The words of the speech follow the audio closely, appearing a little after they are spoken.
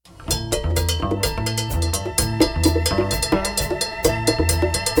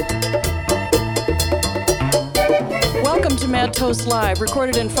Welcome to Mad Toast Live,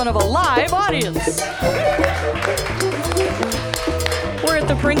 recorded in front of a live audience. We're at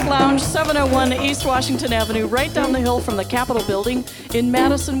the Brink Lounge, 701 East Washington Avenue, right down the hill from the Capitol Building in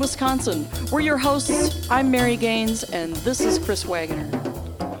Madison, Wisconsin. We're your hosts. I'm Mary Gaines, and this is Chris Wagner.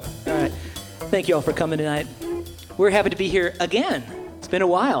 All right. Thank you all for coming tonight. We're happy to be here again. It's been a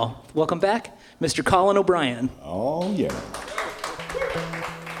while. Welcome back, Mr. Colin O'Brien. Oh, yeah.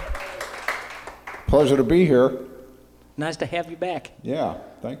 Pleasure to be here. Nice to have you back. Yeah,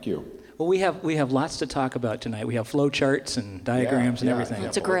 thank you. Well, we have lots to talk about tonight. We have flow charts and diagrams and everything.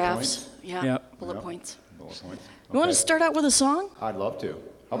 It's a graphs. Yeah, Yep. bullet points. Bullet points. You want to Okay. start out with a song? I'd love to.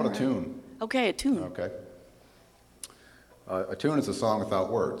 How about a tune? Okay, a tune. Okay. A tune is a song without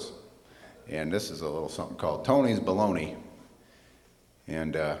words. And this is a little something called Tony's Baloney.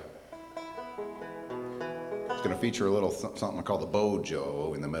 And it's going to feature a little something called the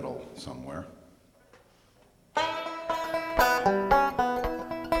Bojo in the middle somewhere.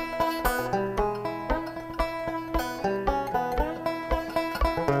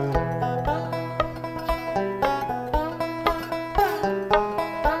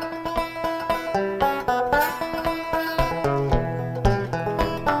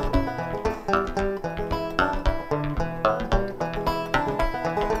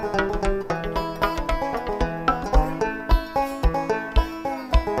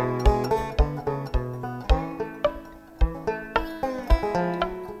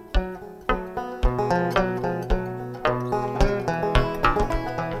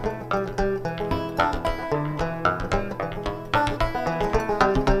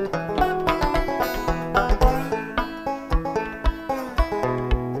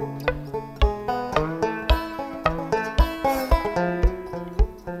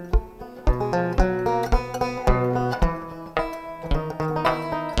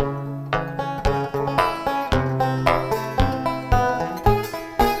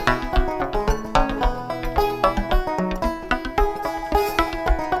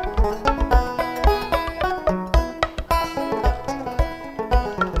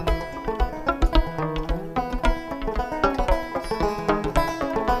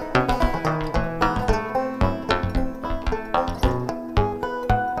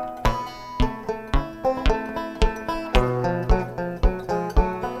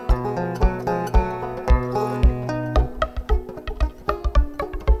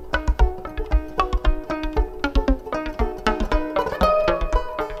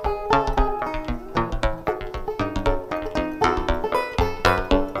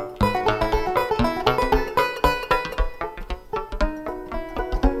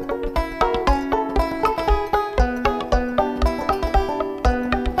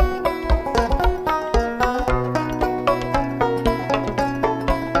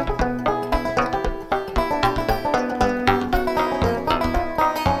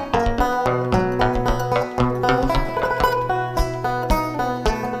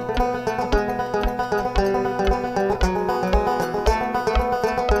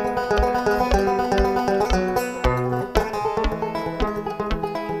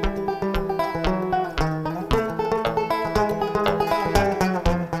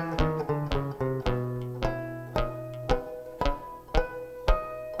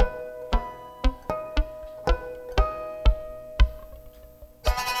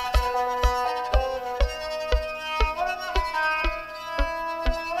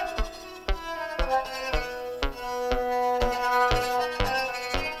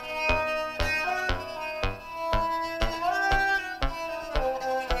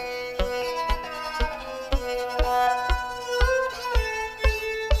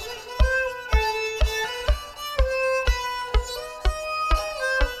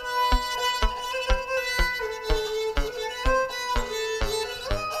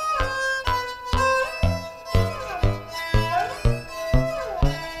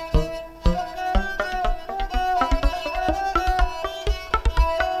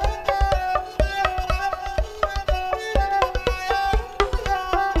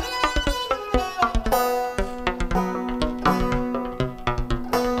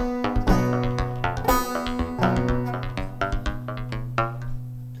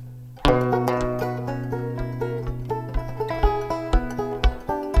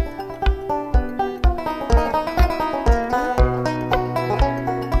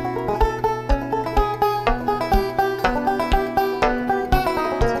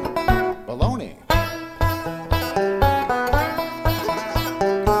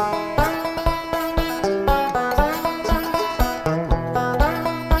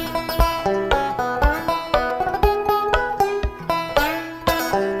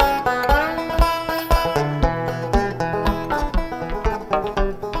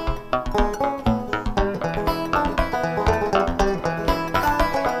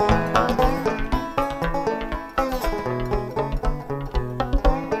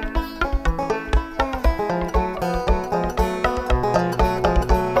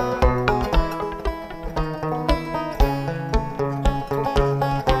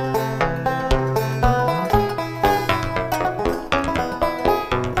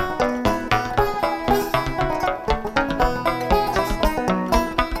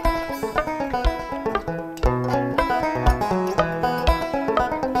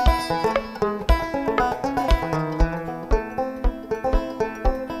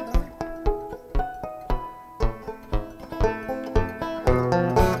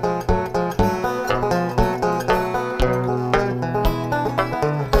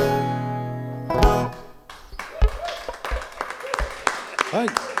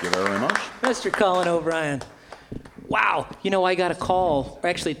 Thank you very much. Mr. Colin O'Brien. Wow. You know, I got a call, or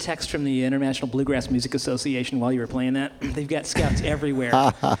actually a text from the International Bluegrass Music Association while you were playing that. They've got scouts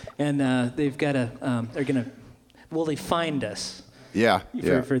everywhere. And they've got they're going to, will they find us? Yeah,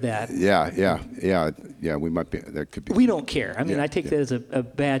 For that. Yeah. We might be. That could be. We don't care. I mean, Yeah, I take that as a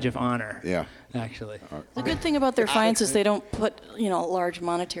badge of honor. Yeah. Actually. The good thing about their fines is they don't put, large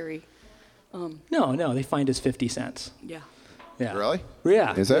monetary. No, they find us 50 cents. Yeah. Yeah. Really?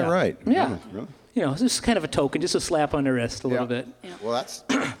 Yeah. Is that yeah. right? Yeah. Really? You know, it's just kind of a token, just a slap on the wrist a little bit. Yeah. Well, that's.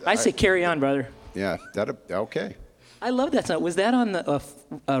 I say carry on, brother. Yeah. Okay. I love that song. Was that on the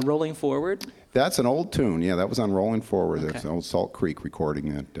Rolling Forward? That's an old tune. Yeah, that was on Rolling Forward. That's an old Salt Creek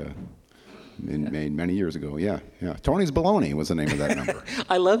recording that made many years ago. Yeah. Tony's Baloney was the name of that number.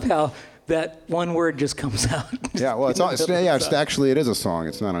 I love how that one word just comes out. Yeah. Well, it's actually it is a song.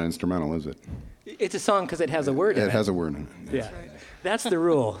 It's not an instrumental, is it? It's a song because it has a word in it. It has a word in it. Yeah. That's the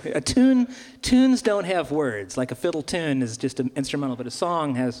rule. Tunes don't have words. Like a fiddle tune is just an instrumental, but a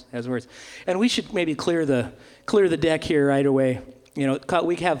song has words. And we should maybe clear the deck here right away. You know,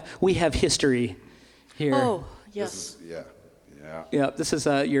 we have history here. Oh, yes. Yeah. This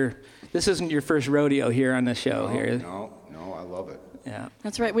isn't your first rodeo here on the show here. No, I love it. Yeah.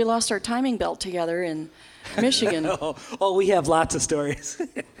 That's right. We lost our timing belt together in Michigan. Oh, we have lots of stories.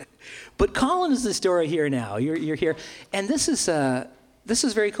 But Colin is the story here now. You're here, and this is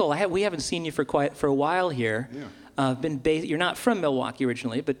very cool. We haven't seen you for a while here. Yeah. You're not from Milwaukee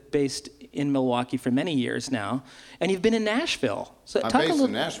originally, but based in Milwaukee for many years now, and you've been in Nashville. So I'm based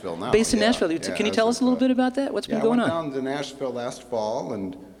in Nashville now. Based in Nashville. Can you tell us a little bit about that? What's been going on? I went down to Nashville last fall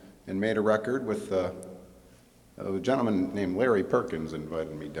and made a record with a gentleman named Larry Perkins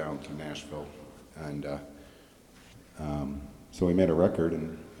invited me down to Nashville, and so we made a record.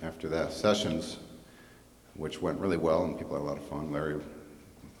 And after that sessions, which went really well and people had a lot of fun, Larry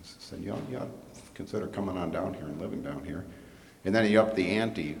said, you ought to consider coming on down here and living down here. And then he upped the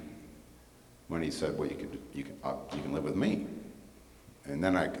ante when he said, well, you can live with me. And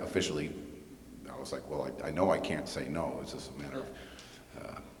then I was like, well, I know I can't say no. It's just a matter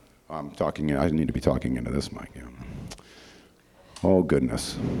of, I need to be talking into this mic. Yeah. Oh,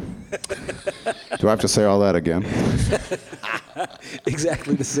 goodness. Do I have to say all that again?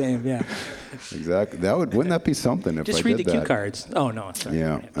 Exactly the same, yeah. Exactly. Wouldn't that be something if I did that? Just read the cue cards. Oh, no, sorry.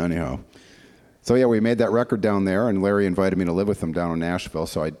 Yeah, anyhow. So yeah, we made that record down there, and Larry invited me to live with him down in Nashville,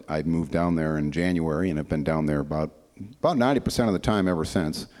 so I moved down there in January, and I've been down there about 90% of the time ever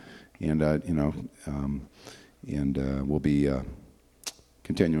since. And, we'll be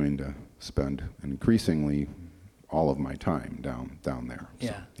continuing to spend increasingly all of my time down there.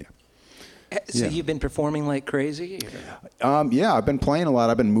 Yeah. So, So you've been performing like crazy? Yeah, I've been playing a lot.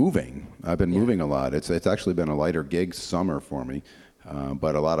 I've been moving. Moving a lot. It's actually been a lighter gig summer for me,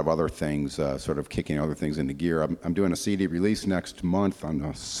 but a lot of other things, sort of kicking other things into gear. I'm doing a CD release next month on the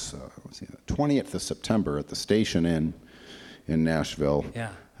 20th of September at the Station Inn in Nashville. Yeah.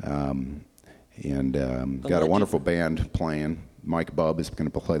 Got a wonderful band playing. Mike Bubb is going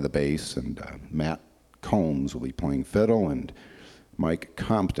to play the bass, and Matt Combs will be playing fiddle, and Mike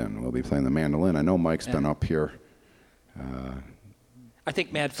Compton will be playing the mandolin. I know Mike's been up here. I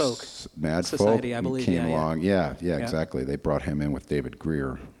think Mad Folk Society, I believe. Came along. Yeah, exactly. They brought him in with David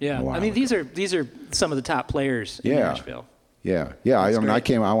Greer. Yeah, I mean these are some of the top players in Nashville. Yeah. I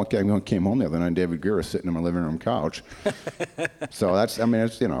came home the other night, and David Greer was sitting in my living room couch. So it's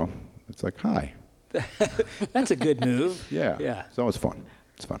like, hi. That's a good move. Yeah. So it's fun.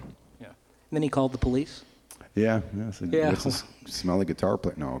 It's fun. Yeah. And then he called the police. Yeah. It's a smelly guitar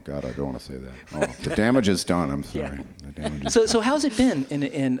player. No, God, I don't want to say that. Oh, the damage is done. I'm sorry. Yeah. So how's it been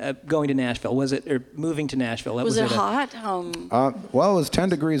in going to Nashville? Was it or moving to Nashville? Was it hot? Well, it was 10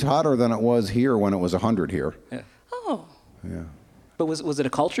 degrees hotter than it was here when it was 100 here. Yeah. Oh. Yeah. But was it a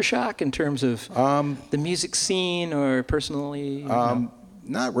culture shock in terms of the music scene or personally?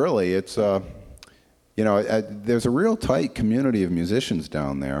 Not really. It's there's a real tight community of musicians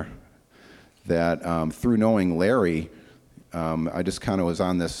down there. That through knowing Larry, I just kind of was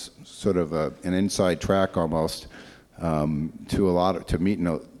on this sort of an inside track almost to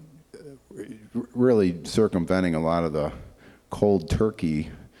meeting, really circumventing a lot of the cold turkey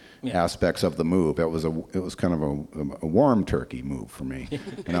aspects of the move. It was kind of a warm turkey move for me,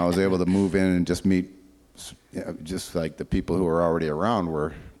 and I was able to move in and just meet, just like the people who were already around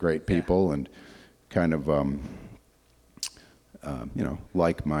were great people and kind of.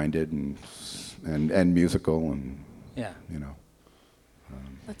 Like-minded and musical and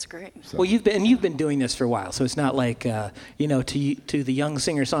That's great. So. Well, you've been doing this for a while, so it's not like to the young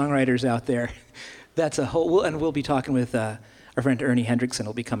singer-songwriters out there. That's a whole. And we'll be talking with our friend Ernie Hendrickson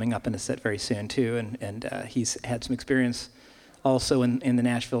will be coming up in a set very soon too, and he's had some experience also in the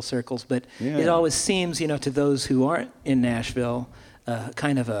Nashville circles. But it always seems, to those who aren't in Nashville,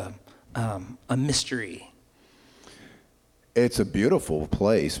 kind of a mystery. It's a beautiful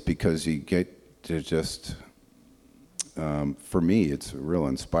place because you get to just, for me, it's a real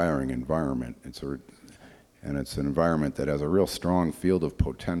inspiring environment. And it's an environment that has a real strong field of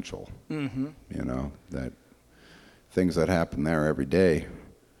potential. Mm-hmm. That things that happen there every day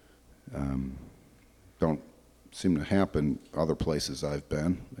don't seem to happen other places I've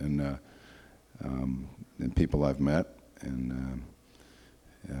been and people I've met and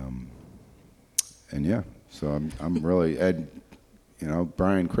yeah. So I'm really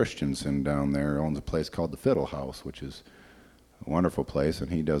Brian Christensen down there owns a place called the Fiddle House, which is a wonderful place,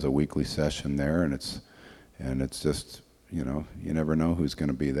 and he does a weekly session there, and it's just, you never know who's going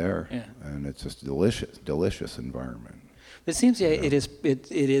to be there. Yeah. And it's just a delicious environment. It seems it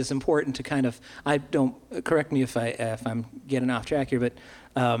is important to kind of, I don't, correct me if I'm getting off track here, but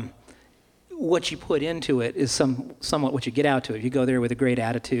what you put into it is somewhat what you get out to it. You go there with a great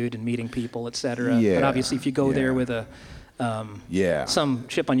attitude and meeting people, et cetera. Yeah. But obviously if you go there with some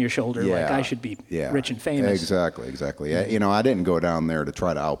chip on your shoulder, like I should be rich and famous. Exactly. Mm-hmm. I didn't go down there to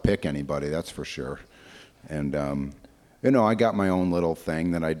try to outpick anybody, that's for sure. And I got my own little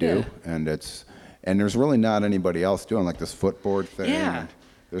thing that I do, and there's really not anybody else doing like this footboard thing. Yeah.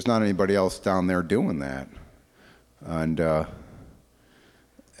 There's not anybody else down there doing that, and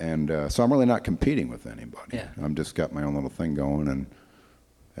so I'm really not competing with anybody. Yeah. I'm just got my own little thing going,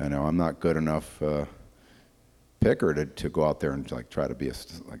 and I'm not good enough picker to go out there and like try to be a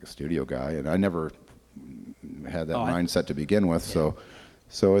studio guy, and I never had that mindset to begin with. Yeah.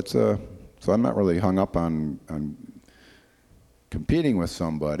 So it's So I'm not really hung up on competing with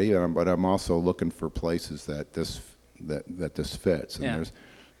somebody, but I'm also looking for places that this fits. And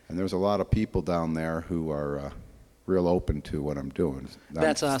there's a lot of people down there who are real open to what I'm doing.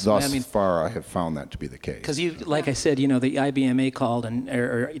 That's awesome. Thus far, I have found that to be the case. Because you, like I said, the IBMA called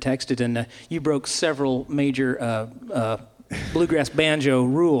or you texted, and you broke several major bluegrass banjo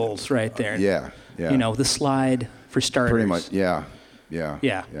rules right there. Yeah. The slide for starters. Pretty much, yeah. And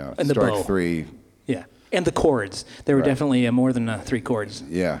the strike bow. 3. Yeah, and the chords. There were definitely more than 3 chords.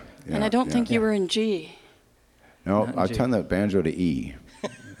 Yeah. And I don't think you were in G. No, I turned that banjo to E.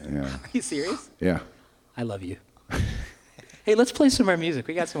 Yeah. Are you serious? Yeah. I love you. Hey, let's play some more music.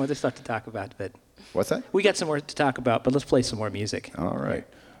 We got some other stuff to talk about, but what's that? We got some more to talk about, but let's play some more music. All right.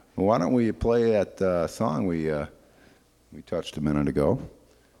 Well, why don't we play that song we touched a minute ago?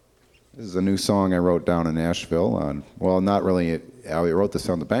 This is a new song I wrote down in Nashville. Not really. I wrote this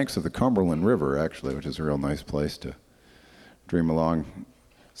on the banks of the Cumberland River, actually, which is a real nice place to dream along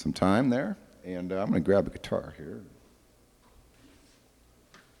some time there. And I'm going to grab a guitar here.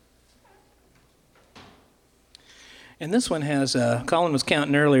 And this one has, Colin was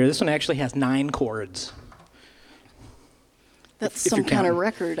counting earlier, this one actually has 9 chords. That's some kind of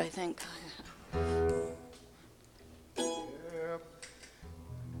record, I think.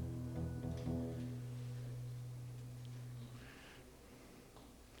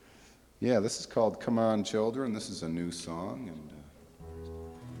 Yeah, this is called Come On Children. This is a new song.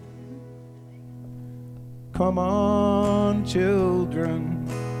 Come on, children,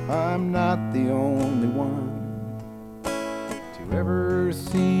 I'm not the only one to ever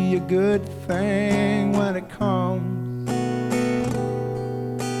see a good thing when it comes.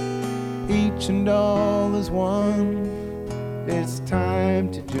 Each and all is one. It's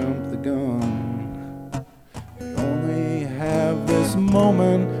time to jump the gun. We only have this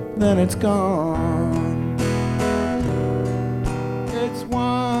moment, then it's gone. It's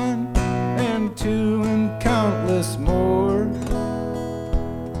 1 and 2 and countless more,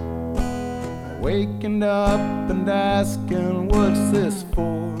 waking up and asking, what's this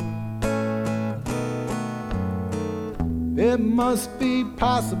for? It must be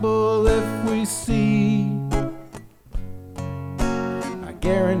possible if we see. I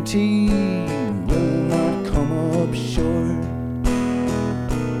guarantee we'll not come up short.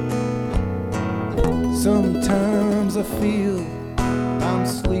 Sometimes I feel I'm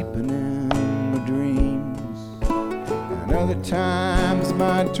sleeping in my dreams, and other times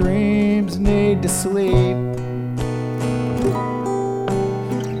my dreams need to sleep.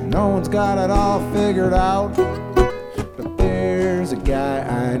 No one's got it all figured out, but there's a guy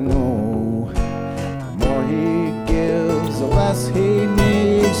I know. The more he gives, the less he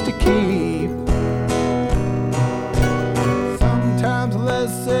needs to keep. Sometimes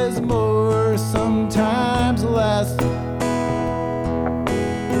less is more, sometimes less. I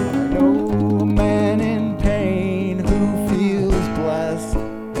know a man in pain who feels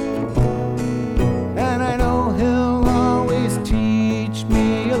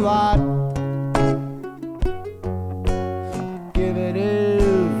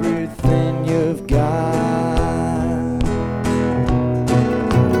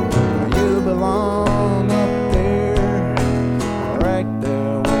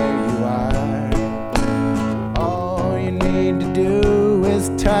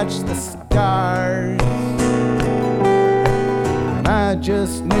just touch the stars. And I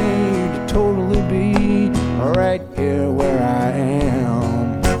just need to totally be right here where I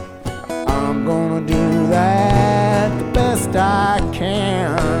am. I'm gonna do that the best I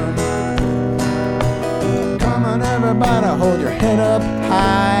can. Come on, everybody, hold your head up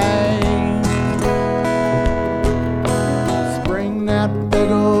high. Spring that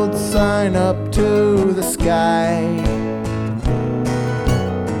big old sign up to the sky.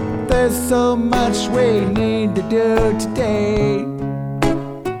 There's so much we need to do today.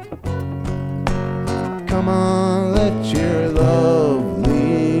 Come on, let your love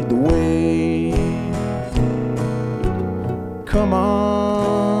lead the way. Come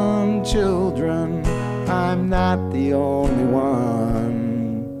on, children, I'm not the only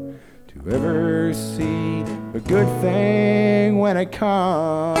one to ever see a good thing when it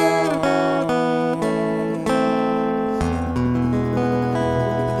comes.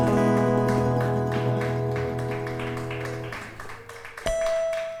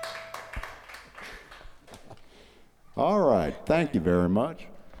 All right, thank you very much.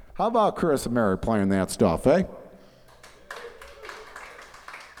 How about Chris and Mary playing that stuff, eh?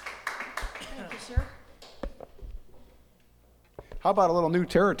 Thank you, sir. How about a little new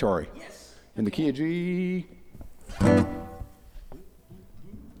territory? Yes. In the key of G.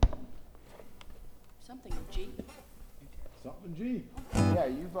 Something of G. Something G. Yeah,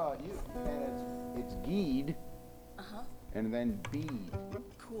 and it's Geed. Uh-huh. And then bead.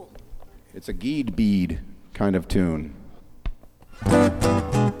 Cool. It's a Geed bead kind of tune.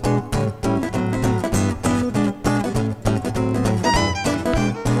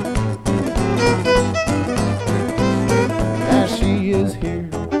 As she is here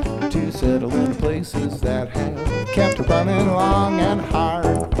to settle in places that have kept her running long and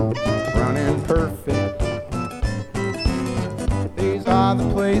hard, running perfect. These are the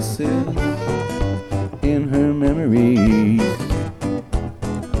places in her memories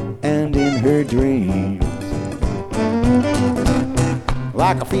and in her dreams.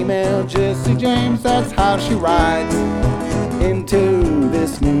 Like a female Jesse James, that's how she rides into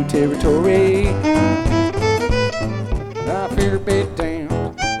this new territory. I fear be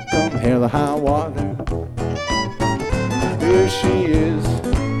damned, come hell or high water. Here she is,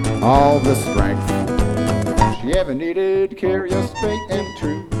 all the strength she ever needed to carry us straight and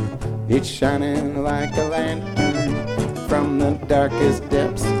true. It's shining like a lantern from the darkest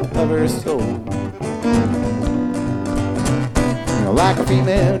depths of her soul. Like a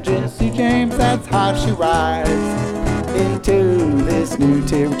female Jesse James, that's how she rides into this new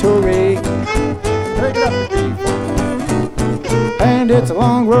territory. Take it up, and it's a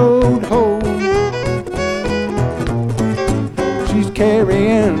long road home. She's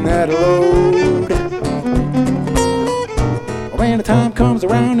carrying that load. When the time comes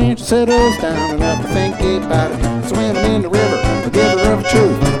around and she settles down enough to think about it, swimming in the river, the giver of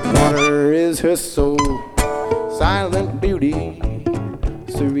truth. Water is her soul, silent beauty,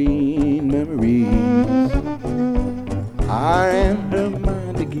 serene memories are in her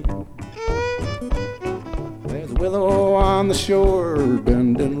mind again. There's a willow on the shore,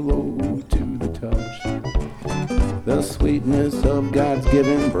 bending low to the touch, the sweetness of God's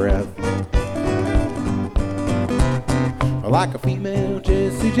given breath. Like a female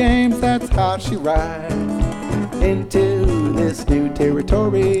Jesse James, that's how she rides into this new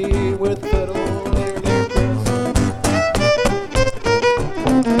territory with fiddle.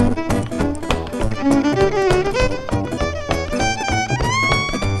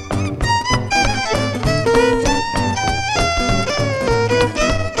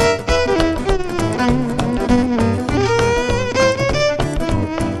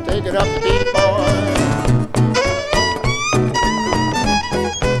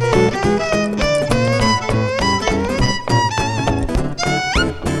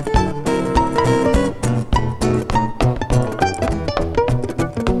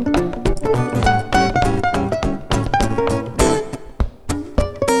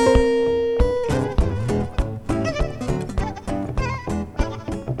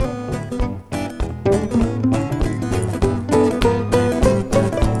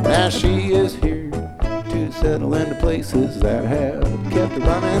 That have kept her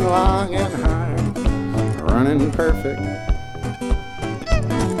running long and high, running perfect.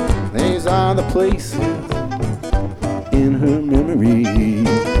 These are the places in her memories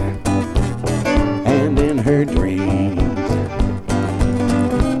and in her dreams.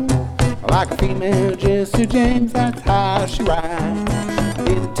 Like a female Jesse James, that's how she rides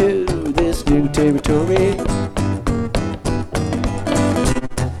into this new territory.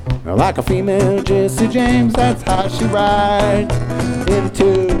 Like a female Jesse James, that's how she rides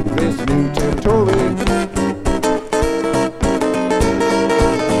into this new territory.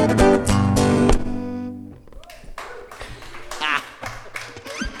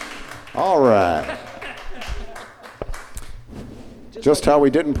 All right. Just how we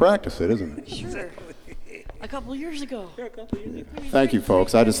didn't practice it, isn't it? Sure. A couple years ago. Thank you,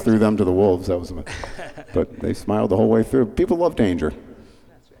 folks. I just threw them to the wolves. That was, but they smiled the whole way through. People love danger.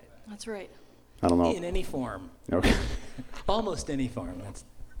 That's right. I don't know. In any form. Okay. Almost any form. That's,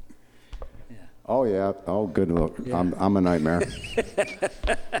 yeah. Oh yeah. Oh, good look. Yeah. I'm a nightmare.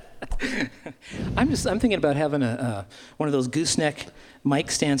 I'm thinking about having one of those gooseneck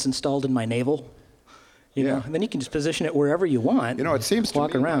mic stands installed in my navel. You know, and then you can just position it wherever you want. You know, it seems to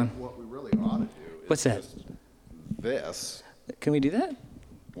walk me around. like what we really ought to do is What's that? just this. Can we do that?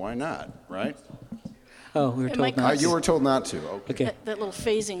 Why not, right? Oh, we were It told might not. You were told not to. Okay. Okay. That little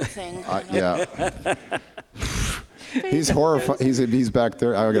phasing thing. Yeah. He's horrified. He's back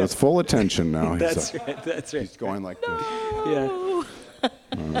there. I got his full attention now. That's right. That's right. He's going like this. Yeah.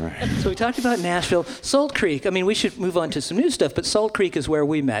 All right. So we talked about Nashville, Salt Creek. I mean, we should move on to some new stuff, but Salt Creek is where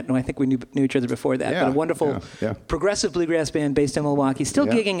we met. And I think we knew each other before that. Yeah, But a wonderful yeah. progressive bluegrass band based in Milwaukee. Still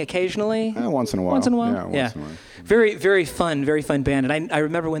Yeah. gigging occasionally. Once in a while. Once in a while. Yeah, once in a while. Very, very fun band. And I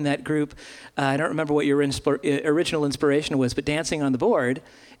remember when that group, I don't remember what your original inspiration was, but Dancing on the Board,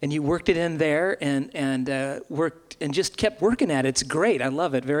 and you worked it in there and worked and just kept working at it. It's great. I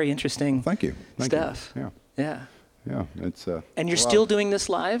love it. Very interesting Thank you. Thank stuff. You. Yeah. Yeah. It's. And you're well, still doing this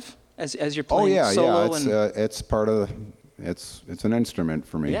live as you're Oh playing yeah, solo? yeah. and It's part of. It's an instrument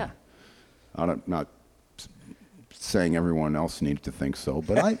for me. Yeah. I'm not saying everyone else needs to think so,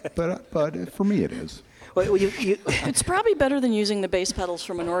 but but for me it is. Well, you, It's probably better than using the bass pedals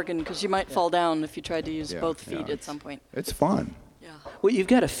from an organ because you might fall down if you tried to use Yeah, both feet yeah. at some point. It's fun. Yeah. well, you've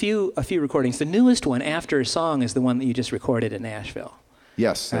got a few recordings. The newest one, After a Song, is the one that you just recorded in Nashville.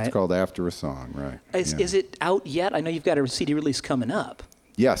 Yes, that's Right. called After a Song, right? Is, yeah. is it out yet? I know you've got a CD release coming up.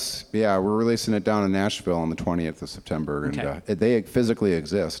 Yes, yeah, we're releasing it down in Nashville on the 20th of September, and Okay. they physically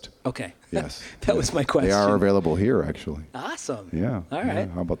exist. Okay. Yes, That was my question. They are available here, actually. Awesome. Yeah. All yeah, right.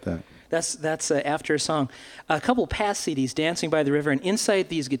 how about that? That's After a Song. A couple past CDs, Dancing by the River and Inside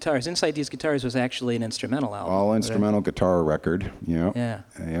These Guitars. Inside These Guitars was actually an instrumental album. All instrumental guitar record. Yeah. Yeah.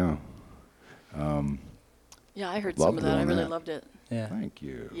 Yeah. Yeah, I heard Love some of that. I doing really that. loved it. Yeah. Thank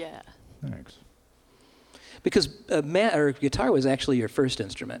you. Yeah. Thanks. Because guitar was actually your first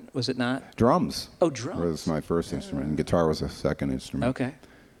instrument, was it not? Drums. Oh, drums. Was my first instrument, and guitar was a second instrument. Okay.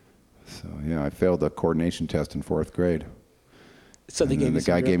 So yeah, I failed the coordination test in 4th grade. So they And gave then you the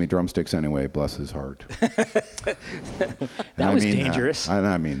some guy drum- gave me drumsticks anyway. Bless his heart. That was dangerous.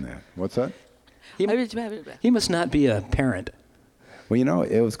 I mean that. What's that? He must not be a parent. Well, you know,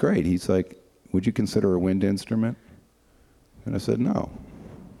 it was great. He's like, "Would you consider a wind instrument?" And I said, "No."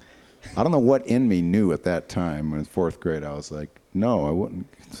 I don't know what in me knew at that time. In 4th grade, I was like, "No, I wouldn't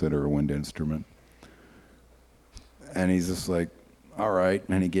consider a wind instrument." And he's just like, "All right,"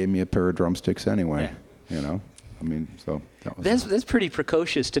 and he gave me a pair of drumsticks anyway. Yeah. You know, I mean, so that was. That's pretty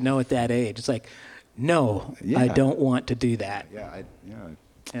precocious to know at that age. It's like, no, I Yeah. don't want to do that. Yeah,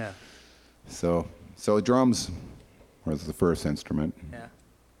 Yeah. So drums was the first instrument. Yeah.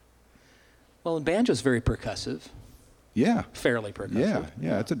 Well, and banjo's very percussive, Yeah. fairly percussive.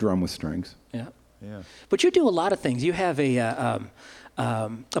 Yeah. It's a drum with strings. Yeah. Yeah. But you do a lot of things. You have a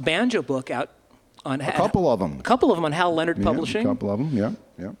banjo book out on A couple of them. A couple of them on Hal Leonard Publishing. A couple of them.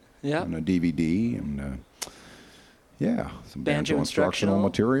 Yeah. Yeah. And a DVD and some Banjo banjo instructional instructional.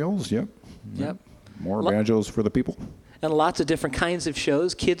 materials. Yep. Yep. More Lo- banjos for the people. And lots of different kinds of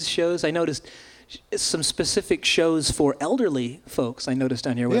shows, kids shows. I noticed some specific shows for elderly folks. I noticed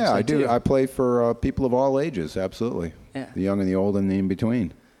on your website. Yeah, I do. too. I play for people of all ages. Absolutely. Yeah. The young and the old and the in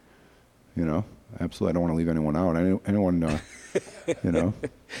between. You know, absolutely. I don't want to leave anyone out. Anyone. You know,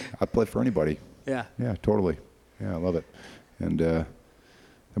 I play for anybody. Yeah. Yeah, totally. Yeah, I love it. And the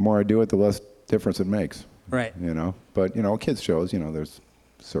more I do it, the less difference it makes. Right. You know, but you know, kids shows. You know, there's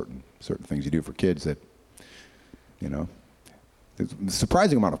certain things you do for kids that, you know, there's a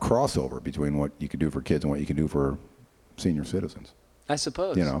surprising amount of crossover between what you could do for kids and what you can do for senior citizens. I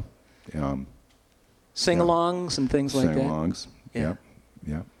suppose. You know, Sing-alongs and things like that. sing-alongs. Yeah.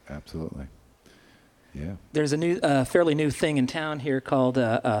 Yep, absolutely. Yeah. There's a new, fairly new thing in town here called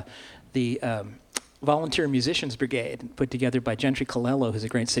the Volunteer Musicians Brigade, put together by Gentry Colello, who's a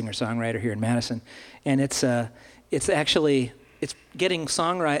great singer-songwriter here in Madison. And it's actually getting not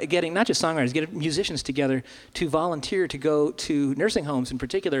just songwriters, getting musicians together to volunteer to go to nursing homes in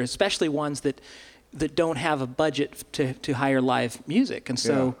particular, especially ones that don't have a budget to hire live music. And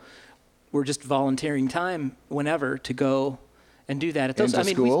so we're just volunteering time whenever to go and do that at Into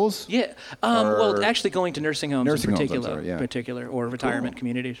schools? Well, actually going to nursing homes Nursing in homes, I'm particular, sorry, yeah. or retirement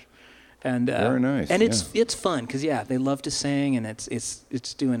communities. And Very nice, And yeah. it's fun because they love to sing, and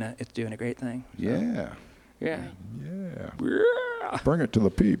it's doing a great thing. Yeah. Yeah. Yeah. Bring it to the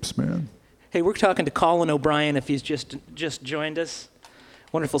peeps, man. Hey, we're talking to Colin O'Brien if he's just joined us.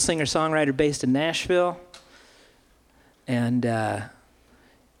 Wonderful singer-songwriter based in Nashville. And You got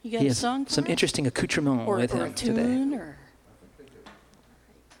he a has song for some us? interesting accoutrement with or him a tune, today. or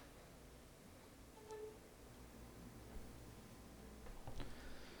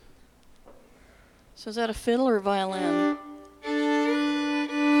so is that a fiddle or a violin?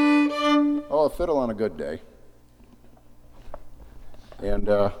 Oh, a fiddle on a good day. And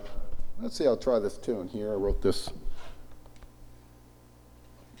let's see, I'll try this tune here. I wrote this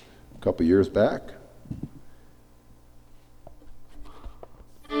a couple years back.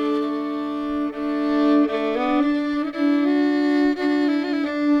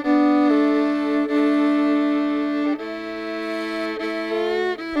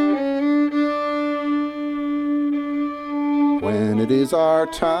 When it is our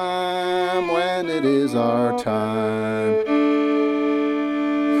time, when it is our time.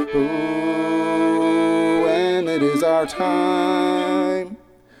 Ooh, when it is our time,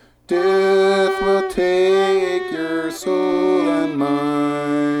 death will take your soul and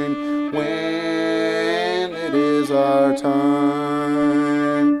mine. When it is our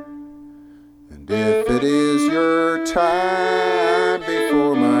time, and if it is your time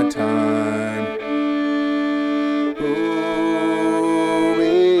before my time, ooh,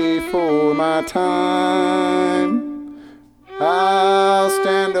 before my time, I'll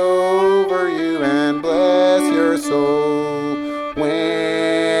stand over you and bless your soul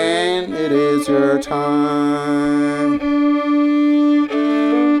when it is your time.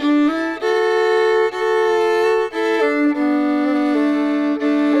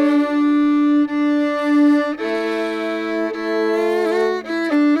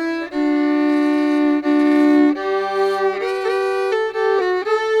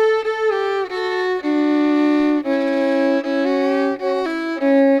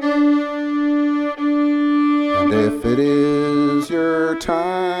 And if it is your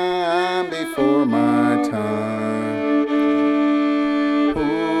time before my time,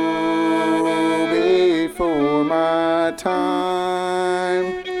 oh, before my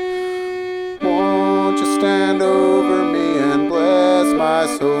time, won't you stand over me and bless my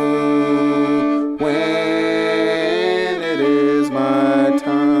soul when it is my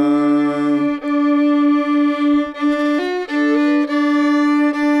time?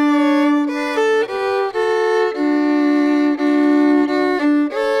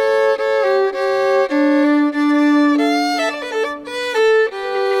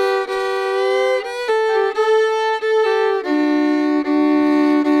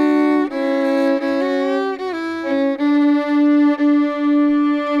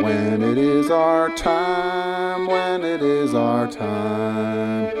 When it is our time, when it is our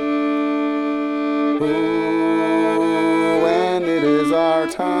time. Ooh, when it is our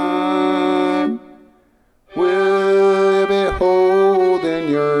time, will you be holding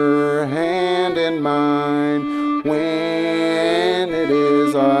your hand in mine when it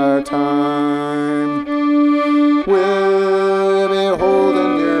is our time? Will you be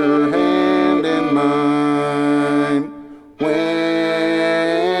holding your hand in mine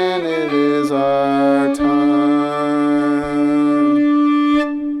when it is our time?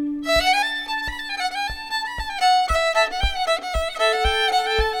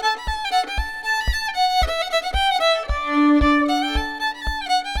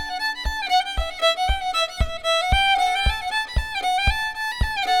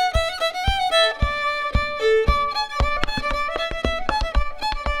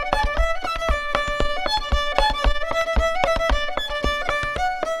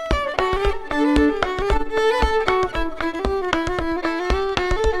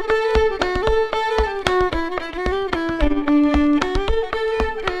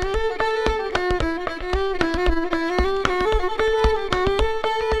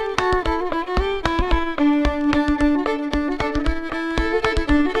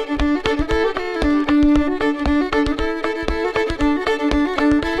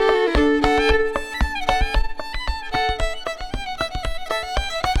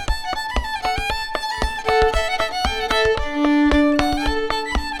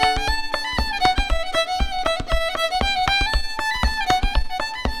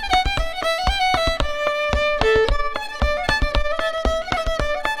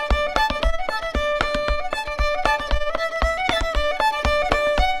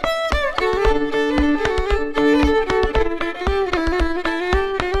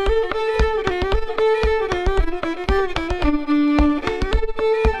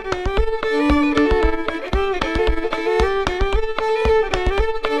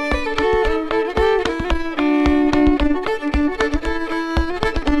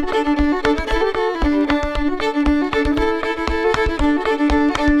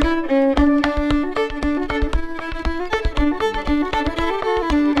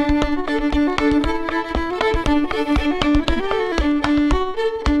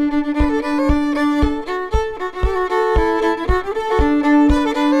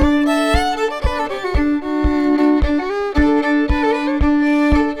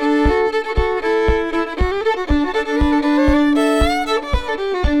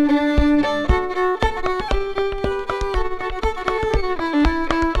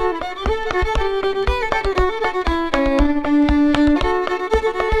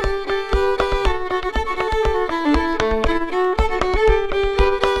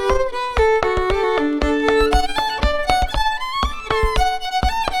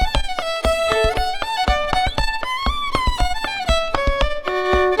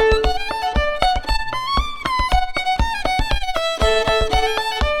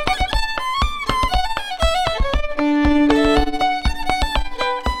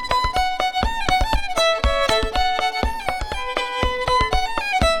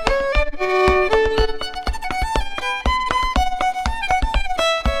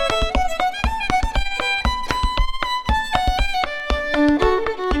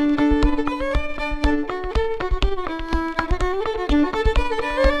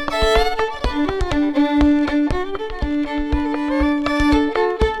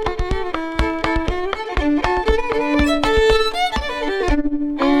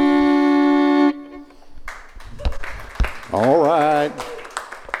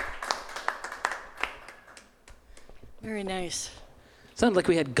 Sounded like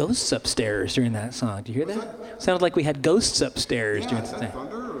we had ghosts upstairs during that song. Do you hear that? Sounded like we had ghosts upstairs during the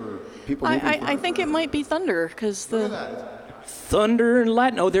thing. I think it might be thunder because Thunder and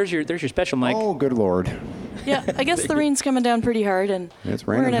lightning. Oh, there's your special mic. Oh, good Lord. yeah, I guess the rain's coming down pretty hard and It's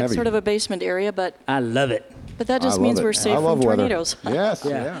we're raining in a heavy. sort of a basement area, but I love it. that just I means love we're it. safe I love from weather. tornadoes. Yes,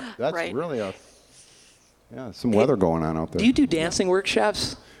 Yeah. yeah. That's Right. really some weather going on out there. Do you do dancing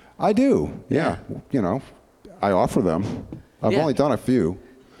workshops? I do, yeah. You know, I offer them. I've Yeah. only done a few,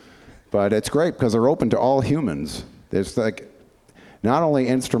 but it's great because they're open to all humans. There's like not only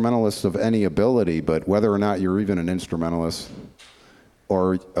instrumentalists of any ability, but whether or not you're even an instrumentalist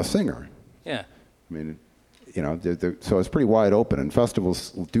or a singer. Yeah. I mean, you know, so it's pretty wide open, and festivals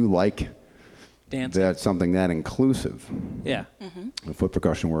do like Dancing. that something that inclusive. Yeah. The Foot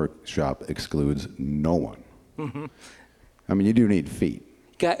Percussion Workshop excludes no one. Mm-hmm. I mean, you do need feet.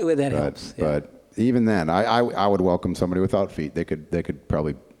 Well, that helps. Yeah. But even then, I would welcome somebody without feet. They could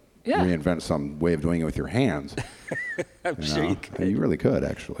probably Yeah. reinvent some way of doing it with your hands. I'm sure you could. You really could,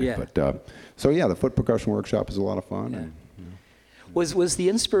 actually. Yeah. But so yeah, the Foot Percussion Workshop is a lot of fun. Yeah. And, Was the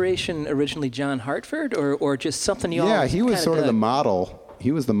inspiration originally John Hartford or just something you all yeah, he was kinda sort of the dug? model.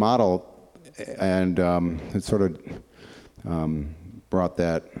 He was the model, and it sort of brought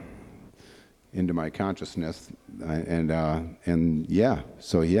that into my consciousness, and yeah,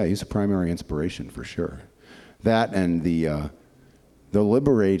 so yeah, he's a primary inspiration for sure. That and the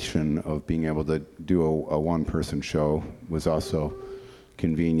liberation of being able to do a one-person show was also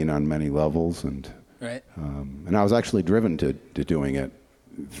convenient on many levels, and Right. and I was actually driven to doing it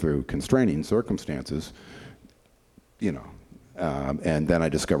through constraining circumstances, you know, and then I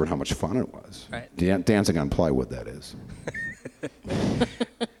discovered how much fun it was. Right. Dancing on plywood, that is.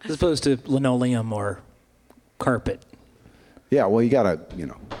 As opposed to linoleum or carpet. Yeah, well, you gotta, you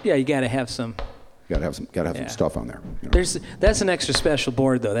know, Yeah, you got to have some. gotta have some Yeah. stuff on there. You know. That's an extra special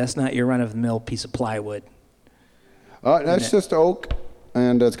board though. That's not your run-of-the-mill piece of plywood. That's just oak,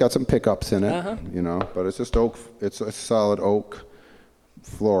 and it's got some pickups in it, Uh-huh. you know, but it's just oak. It's a solid oak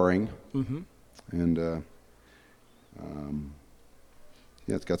flooring, Mm-hmm. and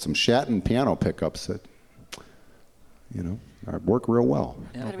yeah, it's got some Shatton piano pickups that, you know, work real well.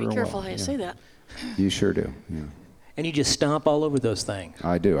 Yeah. Gotta be careful how you say that. You sure do. Yeah, And you just stomp all over those things.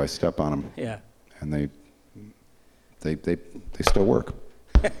 I do. I step on them, Yeah. and they still work.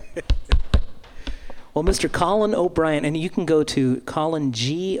 Well, Mr. Colin O'Brien, and you can go to Colin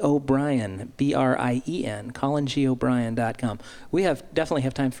G. O'Brien, B-R-I-E-N, ColinGO'Brien.com. We definitely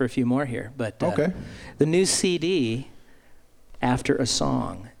have time for a few more here, but Okay. The new CD, After a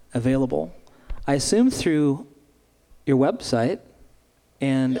Song, available, I assume through your website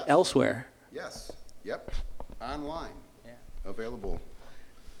and Yes. elsewhere, Yes. Yep. Online. Yeah. Available.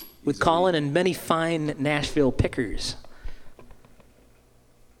 with easily. Colin and many fine Nashville pickers.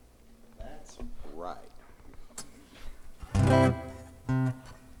 That's right.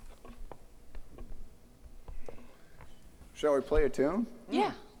 Shall we play a tune?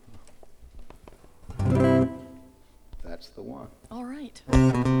 Yeah. That's the one. All right.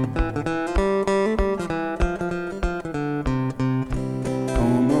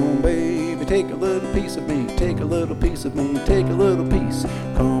 Come on, baby, take a little piece of me, take a little piece of me, take a little piece.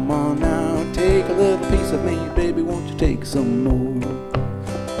 Come on now, take a little piece of me, baby, won't you take some more?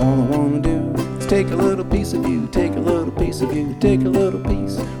 All I wanna do is take a little piece of you, take a little piece of you, take a little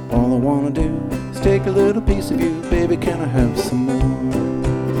piece. All I wanna do is take a little piece of you, baby, can I have some more?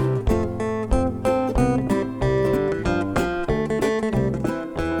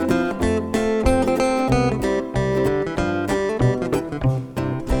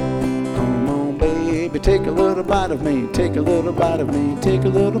 Come on, baby, take a little bite of me, take a little bite of me, take a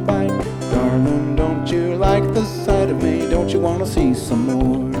little bite. Darling, don't you like the sight of me? Don't you wanna see some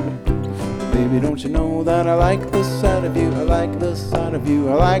more? Baby, don't you know that I like the sight of you? I like the sight of you,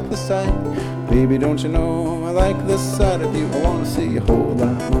 I like the sight. Baby, don't you know I like the sight of you? I wanna see a whole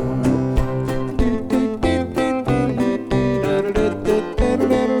lot more.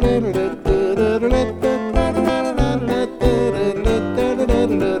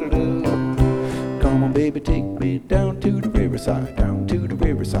 Come on, baby, take me down to the riverside, down to the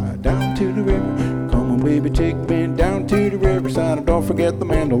riverside, down to the river. Come on, baby, take me down to the riverside, and don't forget the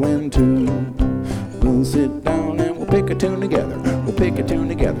mandolin too. We'll sit down and we'll pick a tune together. We'll pick a tune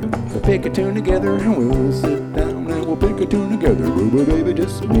together. We'll pick a tune together, and we'll sit down and we'll pick a tune together. Ooh, baby,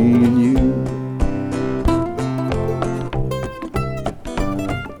 just me and you.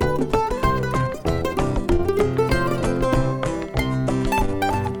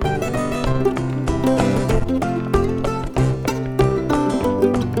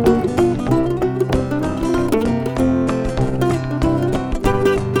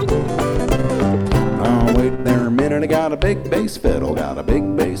 minute, I got a big bass fiddle, got a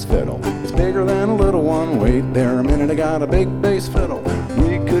big bass fiddle. It's bigger than a little one. Wait there a minute, I got a big bass fiddle.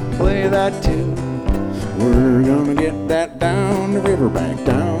 We could play that too. We're gonna get that down the riverbank,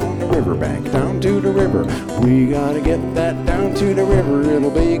 down the riverbank, down to the river. We gotta get that down to the river. It'll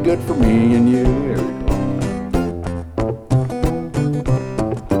be good for me and you. Here we go.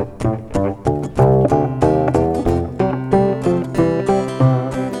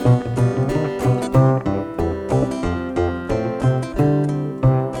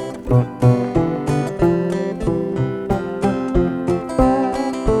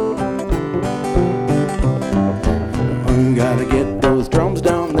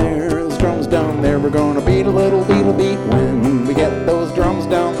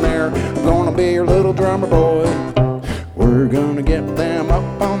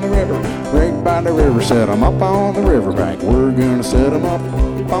 Set 'em up on the riverbank. We're gonna set 'em up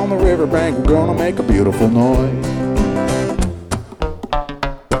on the riverbank. We're gonna make a beautiful noise.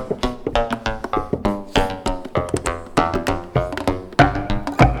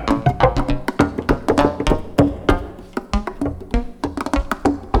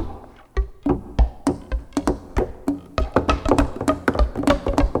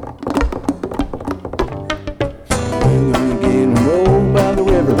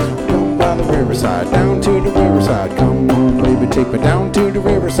 Down to the riverside, come on baby, take me down to the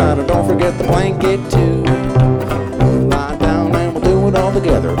riverside, and don't forget the blanket too. We'll lie down and we'll do it all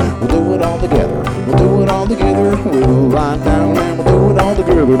together, we'll do it all together, we'll do it all together. We'll lie down and we'll do it all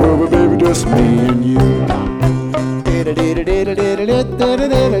together, baby, just me and you.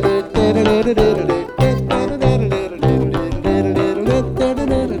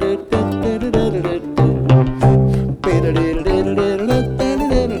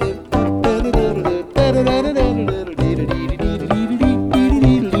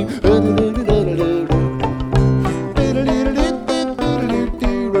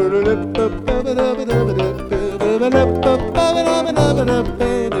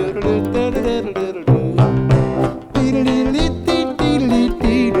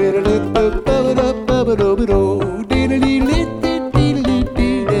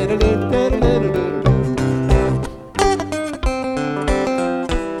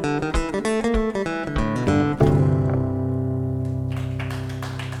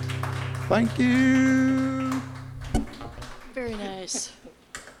 Thank you. Very nice.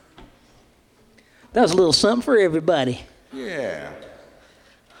 That was a little something for everybody. Yeah.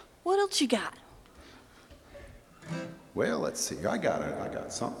 What else you got? Well, let's see. I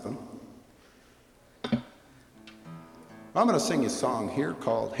got something. I'm going to sing a song here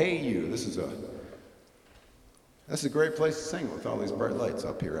called Hey You. This is a great place to sing with all these bright lights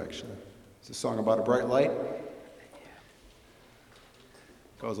up here, actually. It's a song about a bright light.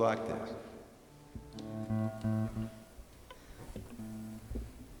 Goes like this.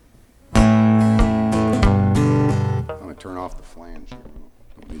 I'm going to turn off the flange here.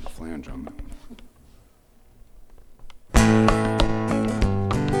 Don't need the flange on that one.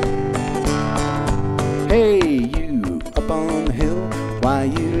 Hey, you up on the hill, why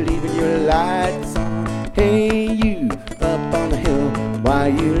you leaving your lights on? Hey, you up on the hill, why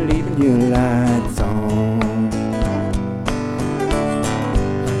you leaving your lights on?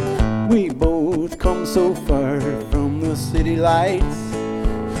 We both come so far from the city lights.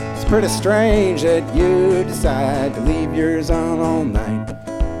 It's pretty strange that you decide to leave yours on all night.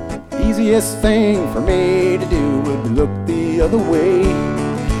 Easiest thing for me to do would be look the other way.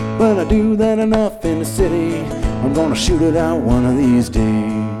 But I do that enough in the city, I'm gonna shoot it out one of these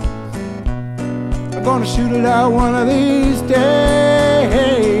days. I'm gonna shoot it out one of these days.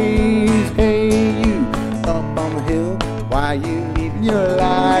 Hey, you up on the hill, why you leaving your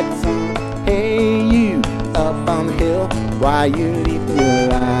lights on? Hey, you up on the hill, why you leaving your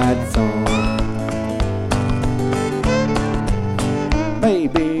lights on?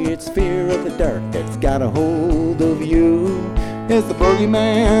 Maybe it's fear of the dark that's got a hold of you. Is the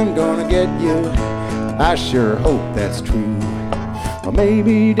boogeyman gonna get you? I sure hope that's true. Or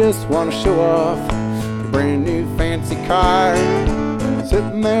maybe you just wanna show off your brand new fancy car.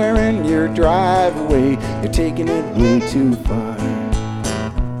 Sitting there in your driveway, you're taking it way too far.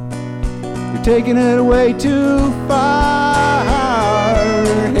 You're taking it way too far.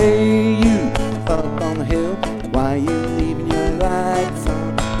 Hey, you up on the hill, why you leaving your lights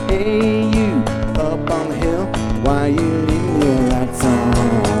on? Hey, you up on the hill, why you leaving your lights on?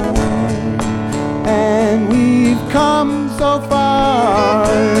 And we've come so far,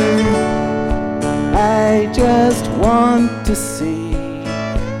 I just want to see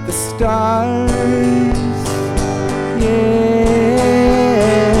the stars. Yeah,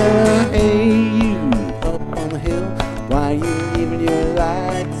 hey, you up on the hill,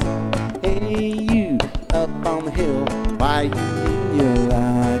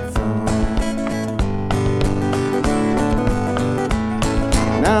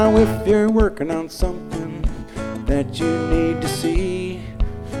 Now if you're working on something that you need to see,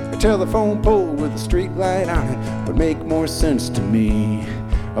 a telephone pole with a street light on it would make more sense to me.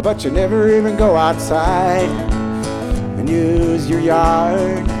 But you never even go outside and use your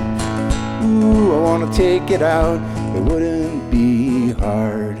yard. Ooh, I wanna take it out, it wouldn't be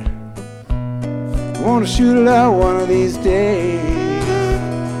hard. I wanna shoot it out one of these days.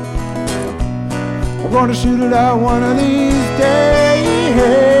 I wanna shoot it out one of these days.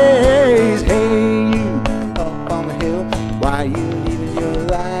 Hey, you up on the hill, why you leaving your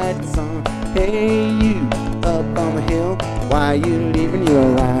lights on? Hey, you up on the hill, why you leaving your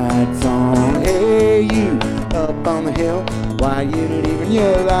lights on? Hey, you up on the hill, why you leaving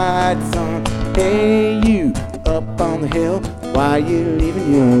your lights on? Hey, you up on the hill, why you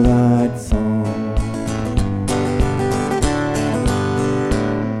leaving your lights on?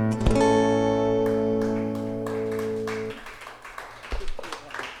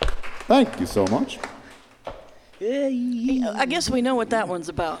 Thank you so much. I guess we know what that one's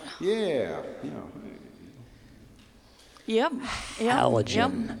about. Yeah. Yep.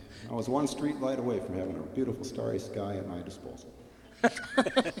 Halogen. Yep. I was one street light away from having a beautiful starry sky at my disposal.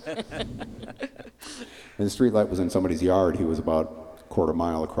 And the street light was in somebody's yard. He was about a quarter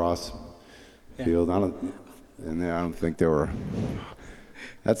mile across the field. I don't think they were.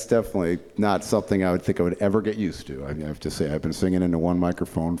 That's definitely not something I would think I would ever get used to. I have to say, I've been singing into one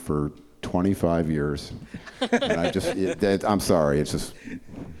microphone for 25 years. And I'm sorry, it's just,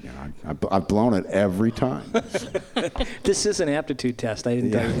 I've blown it every time. This is an aptitude test. I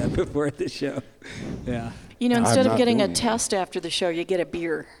didn't tell you that before the show. Yeah. Instead of getting a test after the show, you get a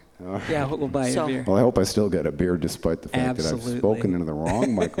beer. Yeah, we'll buy you a beer. Well, I hope I still get a beer despite the fact that I've spoken into the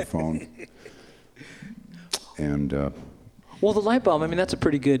wrong microphone. And... well, the light bulb, that's a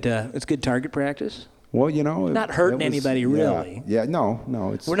pretty good, it's good target practice. Well, not hurting anybody, really. Yeah, no.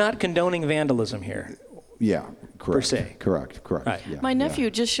 We're not condoning vandalism here. Yeah, correct. Per se. Correct. Right. Yeah, My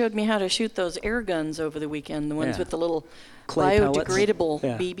nephew just showed me how to shoot those air guns over the weekend, the ones with the little clay biodegradable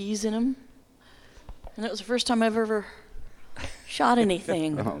pellets. BBs in them. And that was the first time I've ever shot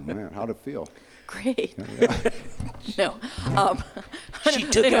anything. Oh, man, how'd it feel? Great. No. She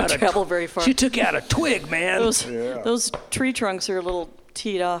they don't travel very far. She took out a twig, man. Those tree trunks are a little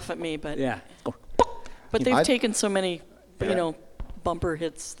teed off at me, but but they've taken so many, bumper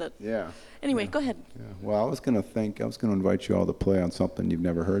hits that. Yeah. Anyway, go ahead. Yeah. Well, I was going to invite you all to play on something you've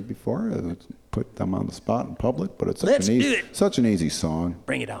never heard before. Put them on the spot in public, but it's such an easy song.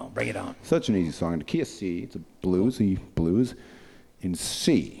 Bring it on. Such an easy song. The key of C. It's a bluesy blues in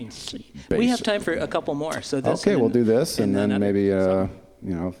C. We have time for a couple more. So this. Okay, we'll do this, and then maybe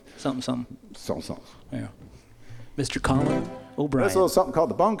something. Yeah. Mr. Colin O'Brien. There's a little something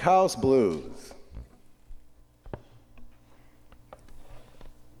called the Bunkhouse Blues.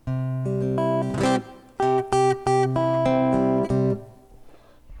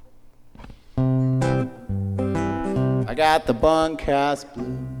 I got the bunkhouse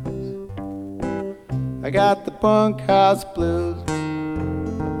blues. I got the bunkhouse blues.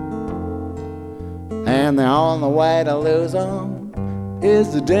 And the only way to lose 'em is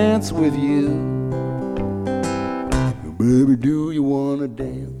to dance with you. Baby, do you wanna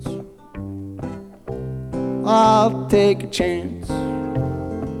dance? I'll take a chance,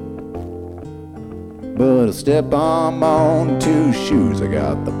 but I step on my own two shoes. I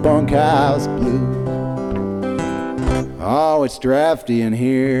got the bunkhouse blues. Oh, it's drafty in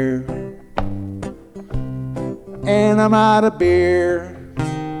here, and I'm out of beer.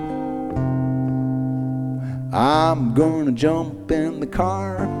 I'm gonna jump in the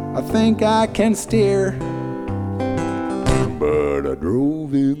car, I think I can steer. But I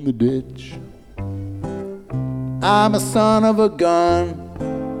drove in the ditch. I'm a son of a gun.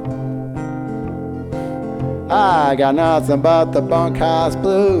 I got nothing but the bunkhouse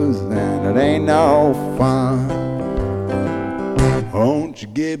blues, and it ain't no fun. Won't you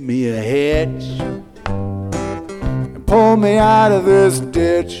give me a hitch and pull me out of this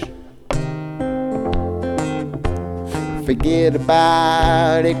ditch? Forget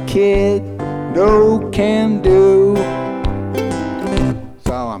about it, kid, no can do.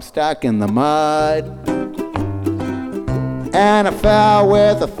 So I'm stuck in the mud, and I fell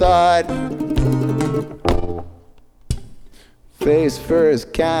with a thud. Face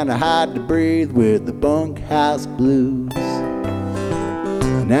first, kinda hard to breathe with the bunkhouse blues.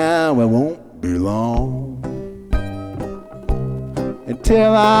 Now it won't be long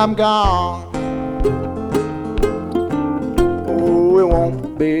until I'm gone. Oh, it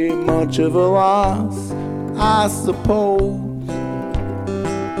won't be much of a loss, I suppose,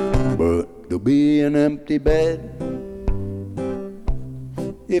 but there'll be an empty bed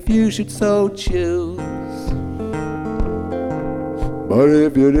if you should so choose. But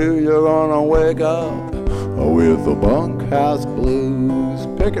if you do, you're gonna wake up with the bunkhouse blues.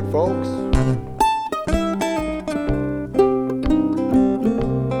 Pick it, folks.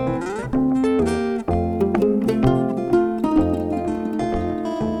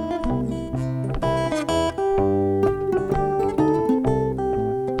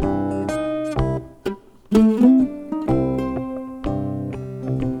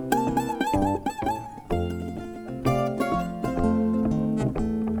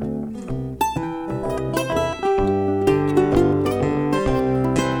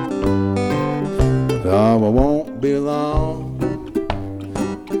 Oh, it won't be long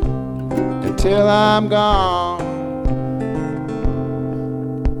until I'm gone.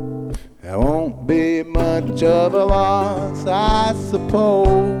 There won't be much of a loss, I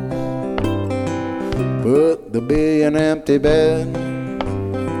suppose, but there'll be an empty bed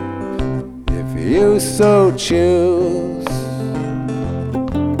if you so choose.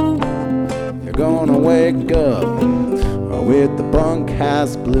 You're gonna wake up with the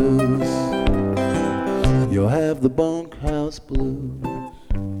bunkhouse blues. You'll have the bunkhouse blues.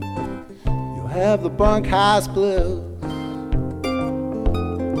 You'll have the bunkhouse blues.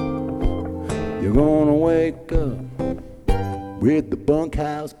 You're gonna wake up with the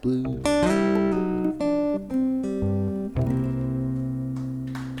bunkhouse blues.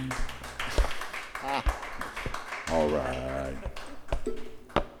 All right.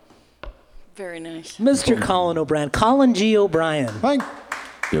 Very nice. Mr. Colin O'Brien, Colin G. O'Brien. Thank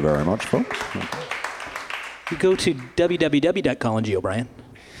you very much, folks. You go to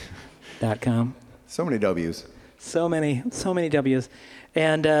www.colingO'Brien.com. So many W's. So many W's.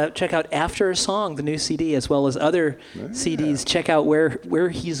 And check out After a Song, the new CD, as well as other CDs. Check out where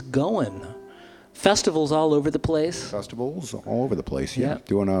he's going. Festivals all over the place. Festivals all over the place. Yeah.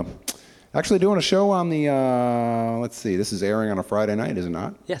 Yeah. Actually doing a show on the, let's see, this is airing on a Friday night, is it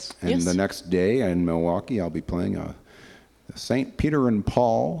not? Yes. And Yes. the next day in Milwaukee, I'll be playing the St. Peter and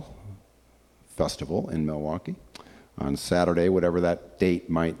Paul Festival in Milwaukee on Saturday, whatever that date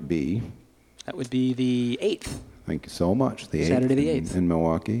might be. That would be the 8th. Thank you so much. The 8th Saturday the 8th. in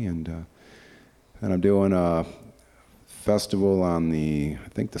Milwaukee. And I'm doing a festival on the, I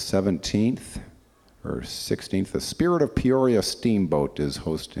think the 17th or 16th. The Spirit of Peoria Steamboat is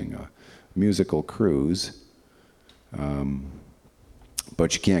hosting a musical cruise.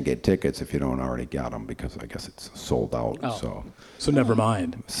 But you can't get tickets if you don't already got them because I guess it's sold out. Oh. So never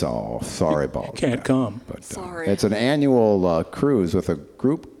mind. So sorry about Can't that. come. But, Sorry. It's an annual cruise with a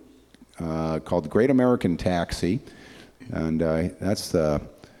group called Great American Taxi, and that's the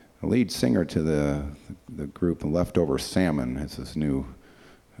lead singer to the group, the Leftover Salmon. It's his new,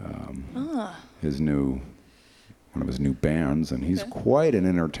 one of his new bands, and he's quite an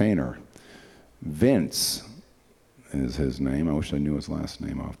entertainer. Vince is his name. I wish I knew his last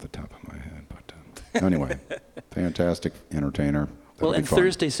name off the top of my head, but anyway, fantastic entertainer. Well, That'll and be fun.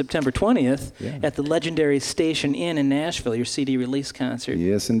 Thursday, September 20th, Yeah. at the legendary Station Inn in Nashville, your CD release concert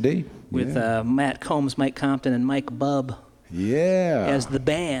Yes, indeed. with yeah. Matt Combs, Mike Compton, and Mike Bubb Yeah. as the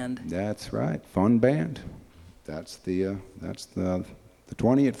band. That's right. Fun band. That's the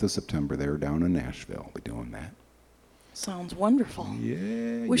 20th of September. They're down in Nashville. We're doing that. Sounds wonderful.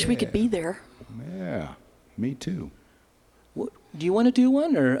 Yeah. Wish we could be there. Yeah. Me too. Do you want to do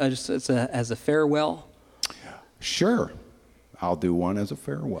one, or just as a farewell? Sure. I'll do one as a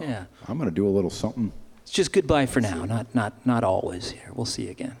farewell. Yeah. I'm going to do a little something. It's just goodbye for now, not always here. We'll see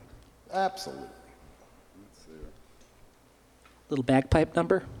you again. Absolutely. Little bagpipe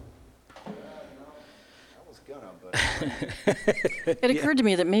number? I was gonna, but It occurred to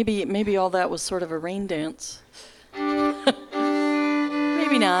me that maybe all that was sort of a rain dance.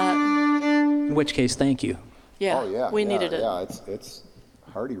 Maybe not. In which case, thank you. Yeah, oh yeah, we yeah, needed it. Yeah, it's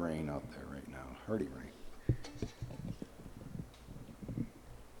hardy rain out there right now. Hardy rain.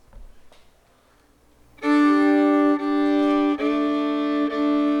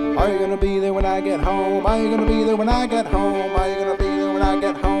 Are you gonna be there when I get home? Are you gonna be there when I get home? Are you gonna be there when I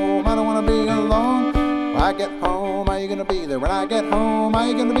get home? I don't wanna be alone. When I get home, are you gonna be there when I get home? Are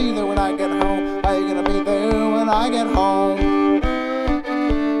you gonna be there when I get home? Are you gonna be there when I get home?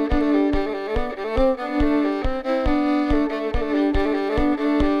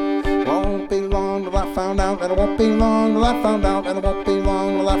 Won't be long till I found out, and it won't be long till I found out, and it won't be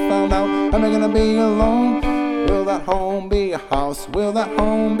long till I found out. Am I gonna be alone? Will that home be a house? Will that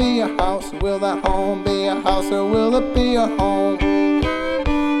home be a house? Will that home be a house, or will it be a home?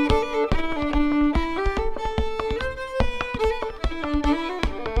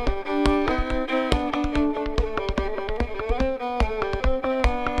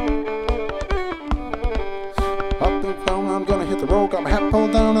 the road, got my hat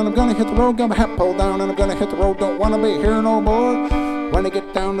pulled down, and I'm gonna hit the road, got my hat pulled down, and I'm gonna hit the road, don't wanna be here no more. When I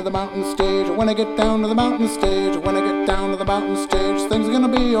get down to the mountain stage, when I get down to the mountain stage, when I get down to the mountain stage, things are gonna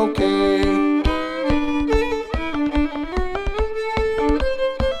be okay.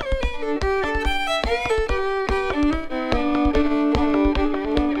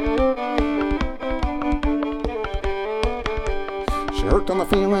 She hurt on the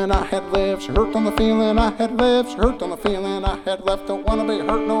feeling I had left, she hurt on the feeling I had left, she hurt on the feeling I had left, don't wanna be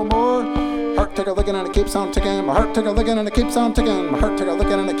hurt no more. Heart take a licking and it keeps on ticking, my heart take a licking and it keeps on ticking, my heart take a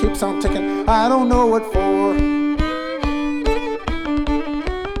licking and it keeps on ticking, I don't know what for.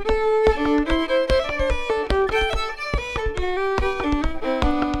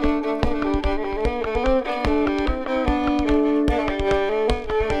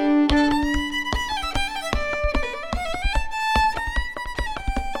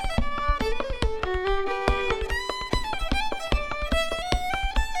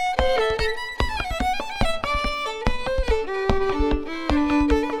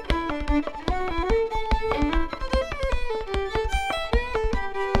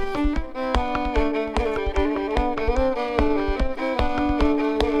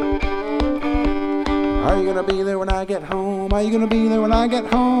 Are you gonna be there when I get home? Are you gonna be there when I get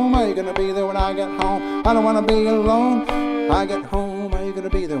home? Are you gonna be there when I get home? I don't wanna be alone. I get home. Are you gonna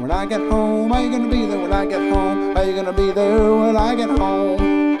be there when I get home? Are you gonna be there when I get home? Are you gonna be there when I get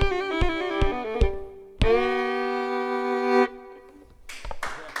home?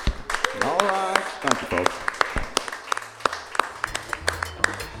 All right. Thank you, folks.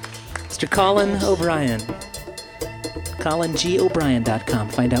 Mr. Colin O'Brien. ColinGObrien.com.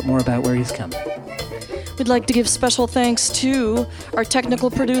 Find out more about where he's coming. We'd like to give special thanks to our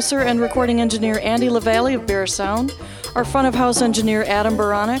technical producer and recording engineer Andy LaValle of Bear Sound, our front of house engineer Adam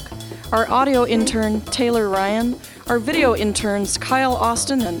Baronic, our audio intern Taylor Ryan, our video interns Kyle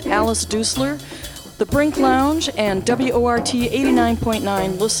Austin and Alice Dusler, the Brink Lounge, and WORT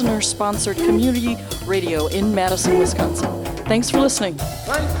 89.9 listener-sponsored community radio in Madison, Wisconsin. Thanks for listening.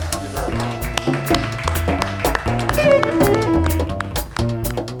 Thanks.